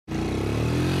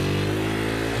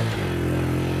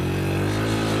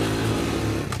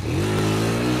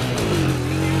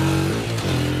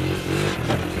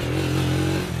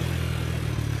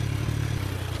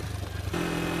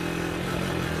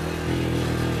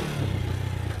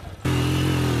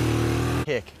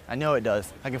kick. I know it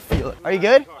does. I can feel it. Are you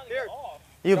good?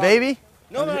 You a baby?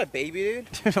 No, I'm not a baby, dude.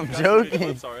 Dude, I'm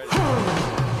joking.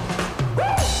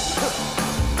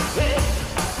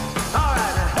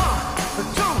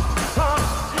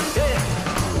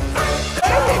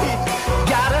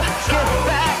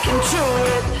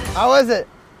 How was it?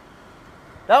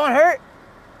 That one hurt?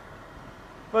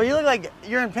 Bro, you look like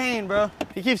you're in pain, bro.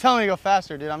 He keeps telling me to go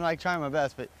faster, dude. I'm like trying my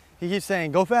best, but he keeps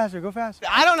saying, go faster, go faster.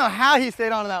 I don't know how he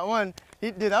stayed on that one.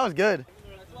 Dude, that was good.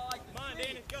 Come on,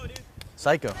 Danny, go, dude.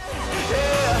 Psycho.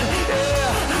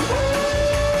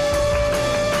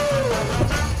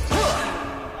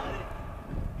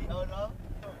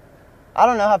 I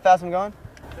don't know how fast I'm going.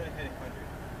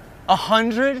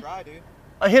 100? Try, dude.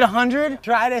 I hit 100?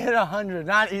 Try to hit 100.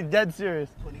 Not, he's dead serious.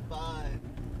 25.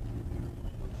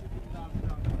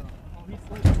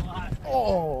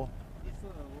 Oh.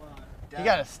 You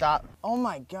gotta stop. Oh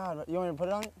my God. You want me to put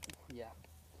it on? Yeah.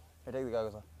 Here, take the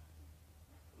goggles off.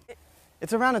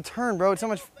 It's around a turn, bro. It's so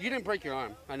much. You didn't break your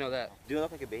arm. I know that. Do I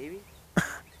look like a baby?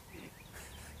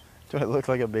 Do I look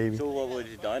like a baby? So what was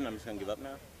done? I'm just gonna give up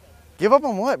now? Give up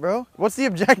on what, bro? What's the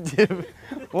objective?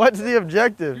 What's the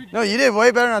objective? No, you did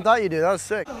way better than I thought you did. That was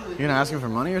sick. You gonna ask him for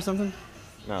money or something?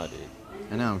 No, dude.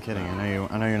 I know, I'm kidding.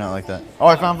 I know you're not like that. Oh,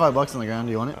 I found $5 on the ground.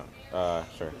 Do you want it?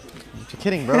 Sure. You're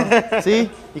kidding, bro. See?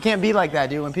 You can't be like that,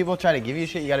 dude. When people try to give you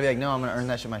shit, you gotta be like, no, I'm gonna earn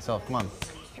that shit myself. Come on.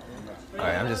 All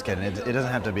right, I'm just kidding. It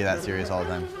doesn't have to be that serious all the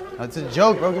time. It's a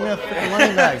joke, bro. Give me the freaking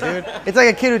money back, dude. It's like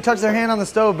a kid who touches their hand on the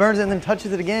stove, burns it, and then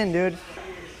touches it again, dude.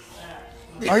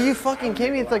 Are you fucking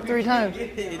kidding me? It's like 3 times.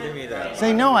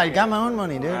 Say no, I got my own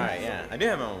money, dude. All right, yeah. I do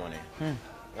have my own money.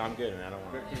 I'm good, man. I don't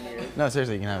want it. No,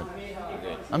 seriously, you can have it. I'm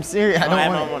good. I'm serious. I don't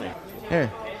have want my it. own money.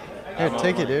 Here,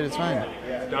 take it, dude. It's fine.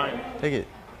 It's done. Take it.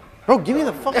 Bro, give me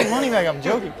the fucking money back. I'm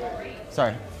joking.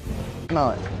 Sorry.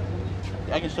 Smell it.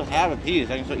 I can still have a piece.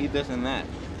 I can still eat this and that.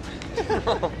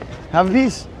 Have a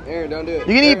piece. Aaron, don't do it.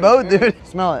 You can eat both, dude.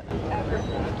 Smell it.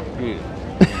 Dude.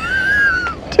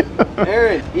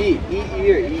 Aaron, eat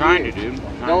here. Eat Trying here. to, dude.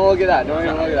 Don't look at that. Don't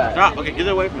even look at that. Stop. Okay, get it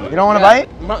away from me. You don't want to bite?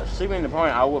 I'm not sleeping in the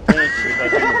point. I will finish if I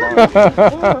sleep in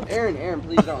the point. Aaron,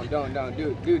 please don't.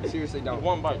 Dude, seriously, don't.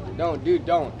 One bite. Don't, dude,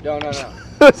 don't. No.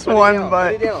 Just one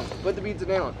bite. Put it down. Put the pizza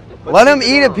down. Let him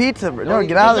eat a pizza, bro. No,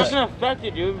 get out of It the doesn't affect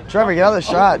it, dude. Trevor, get out of the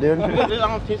shot, dude. It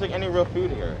don't taste like any real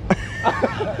food here.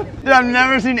 Dude, I've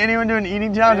never seen anyone do an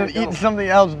eating challenge and eat something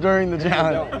else during the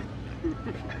challenge.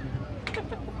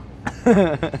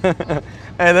 Hey,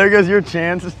 there goes your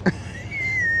chance.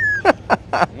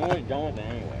 I'm almost done with it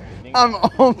anyway. I'm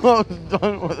almost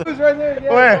done with it. It's right there.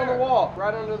 Yeah, Where? It's on the wall.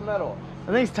 Right under the metal.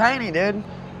 I think it's tiny, dude.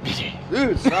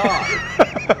 Dude,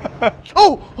 stop.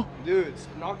 Oh! Dude,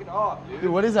 knock it off, dude.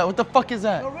 Dude, what is that? What the fuck is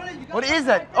that? No, really, you What gotta is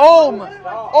that? stop. Oh my!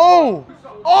 Oh!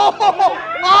 Oh!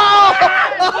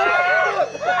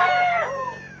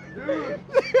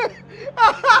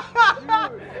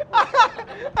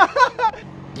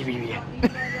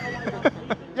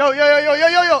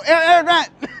 Yo! Aaron, Matt!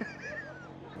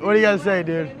 What do you gotta say,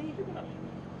 dude?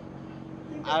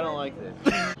 I don't like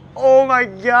this. Oh my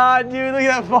God, dude, look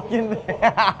at that fucking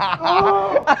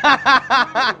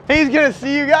He's gonna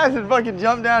see you guys and fucking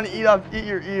jump down and eat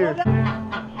your ear.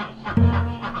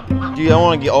 Dude,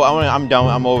 I'm done.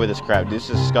 I'm over this crap. This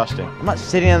is disgusting. I'm not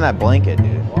sitting on that blanket,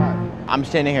 dude. Why? I'm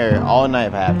standing here all night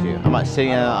if I have to. I'm not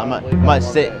sitting on.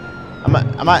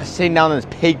 I'm not sitting down in this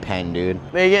pig pen, dude.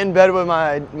 They get in bed with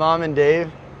my mom and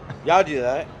Dave. Y'all do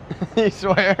that. You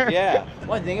swear? Yeah.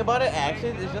 One thing about it,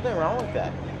 actually, there's nothing wrong with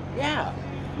that. Yeah.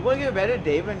 You want to get better,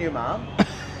 Dave, and your mom?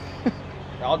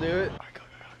 I'll do it.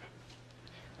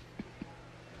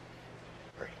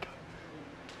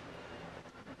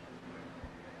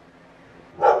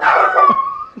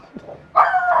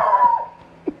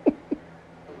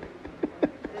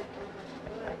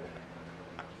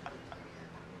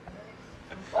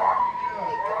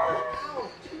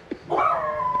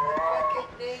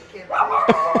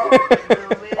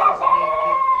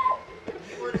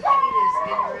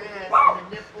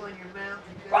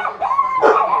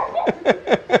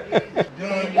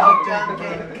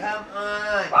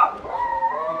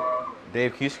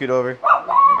 Dave, can you scoot over?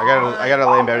 I gotta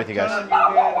lay in bed with you guys. I'm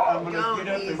gonna get up and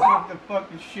beat the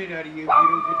fucking shit out of you if you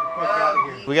don't get the fuck out of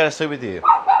here. We gotta sleep with you. We're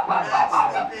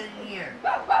not sleeping here.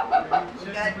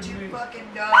 We got 2 fucking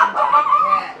dogs and a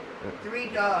cat. 3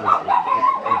 dogs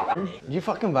and a cat. You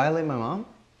fucking violate my mom?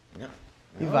 No.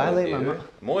 You violate my mom?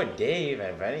 More Dave,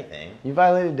 if anything. You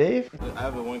violated Dave? I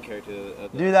have a one character.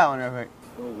 Do that one real quick.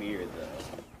 So weird though.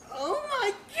 Oh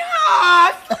my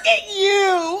God! Look at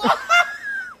you!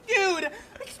 Dude!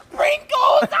 Like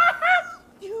sprinkles!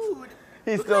 Dude!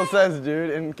 He still says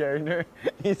dude in character.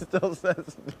 He still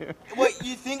says dude. Wait,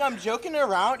 you think I'm joking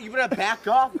around? You better back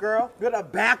off, girl. You better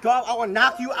back off. I will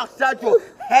knock you outside your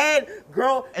head,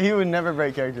 girl. He would never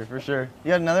break character for sure. You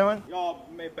got another one? Y'all,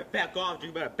 back off, dude.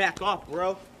 You better back off,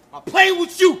 bro. I'm playing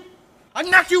with you. I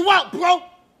knock you out, bro.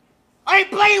 I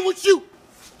ain't playing with you.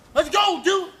 Let's go,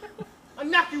 dude. I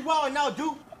knock you out now,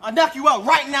 dude. I knock you out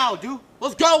right now, dude.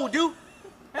 Let's go, dude.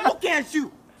 Man, look at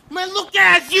you. Man, look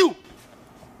at you.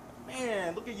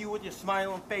 Man, look at you with your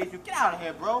smiling face. Dude, get out of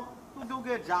here, bro. Do a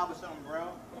good job or something, bro.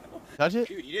 Touch it?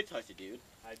 Dude, you did touch it, dude.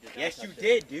 Yes, you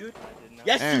did, dude.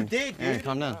 Yes, you did, dude. Aaron,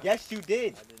 calm down. Yes, you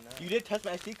did. You did touch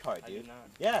my SD card, dude.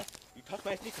 Yes, you touched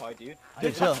my SD card, dude.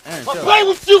 Dude, chill. Aaron, I'm chill. playing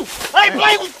with you. I ain't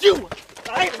playing with you.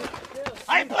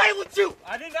 I ain't playing with you.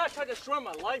 I did not try to destroy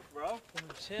my life, bro.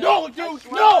 No, dude.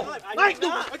 No. I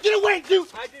do. Get away, dude.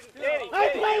 I didn't. Danny, I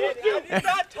ain't playing with you. I did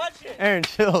not touch it. Aaron,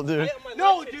 chill, dude.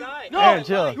 No, dude. No. Aaron,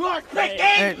 chill. You want a spit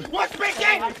game? Want a spit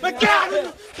game? But get out of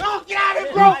here. No, get out of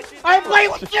here, bro. I ain't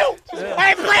playing with you. I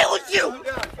ain't playing with you.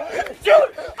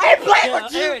 Dude, I ain't playing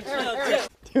with you.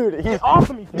 Dude, he's off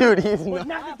of me. Dude, he's not.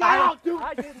 Knock you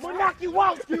out, dude. We'll knock you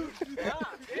out, dude.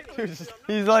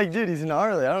 He's like, dude, he's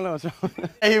gnarly. I don't know what's wrong.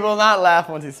 He will not laugh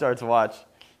once he starts to watch.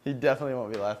 He definitely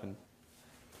won't be laughing.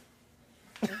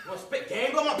 You want a spit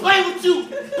game? I'm not playing with you.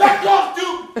 Back off,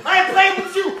 dude. I ain't playing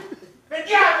with you. Man,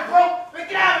 get out of it, bro. Man,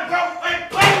 get out of it, bro. I ain't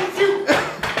playing with you.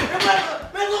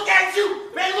 Man, look at you.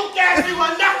 Man, look at you.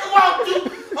 I'll knock you out,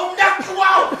 dude. I'll knock you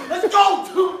out. Let's go,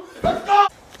 dude. Let's go.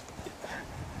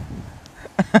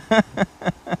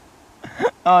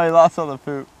 Oh, he lost all the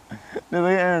poop. Dude,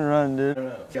 look at Aaron run, dude.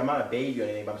 No. See, I'm not a baby or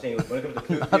anything, but I'm saying when it comes to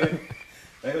poop, dude,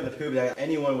 when it comes to poop, like,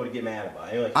 anyone would get mad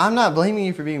about it. Like, I'm not blaming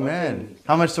you for being mad.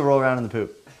 How much to roll around in the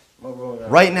poop? I'm rolling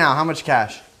around Right now, how much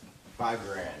cash? $5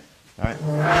 grand. All right.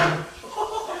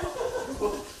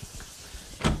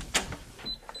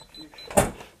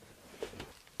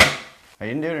 Are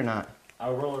you gonna do it or not?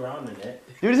 I'll roll around in it.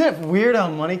 Dude, isn't it weird how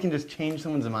money can just change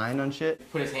someone's mind on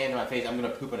shit? Put his hand in my face, I'm gonna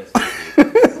poop on his face,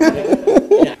 dude.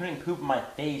 Yeah, putting poop in my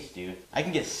face, dude. I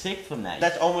can get sick from that.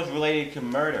 That's almost related to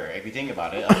murder, if you think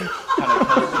about it. Like, kind of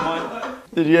kill someone.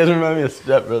 Dude, you guys remind me of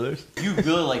Step Brothers. You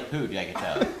really like poop, I can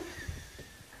tell.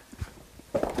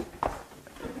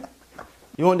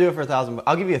 You won't do it for $1,000, but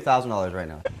I'll give you $1,000 right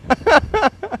now.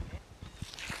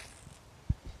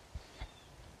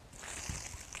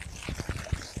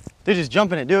 Dude, just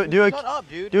jump in it. Do it. Do it. Shut up,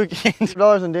 dude. Do it.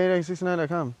 $100 on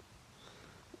DayDag69.com.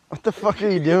 What the fuck are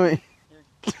you doing?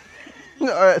 All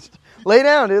right, lay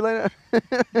down, dude. Lay down.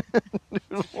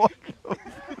 Dude, walk over.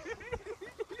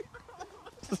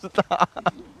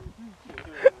 Stop.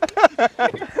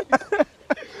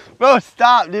 Bro,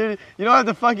 stop, dude. You don't have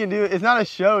to fucking do it. It's not a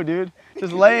show, dude.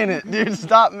 Just lay in it, dude.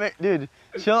 Stop, dude.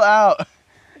 Chill out.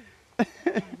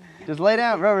 Just lay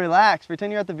down, bro. Relax.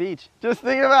 Pretend you're at the beach. Just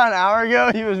thinking about an hour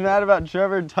ago, he was mad about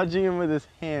Trevor touching him with his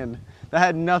hand. That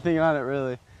had nothing on it,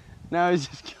 really. Now he's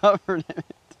just covered in it.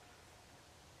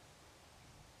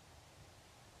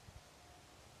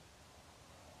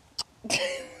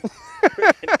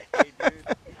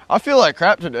 I feel like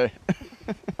crap today.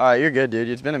 All right, you're good, dude.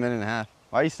 It's been a minute and a half.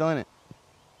 Why are you still in it?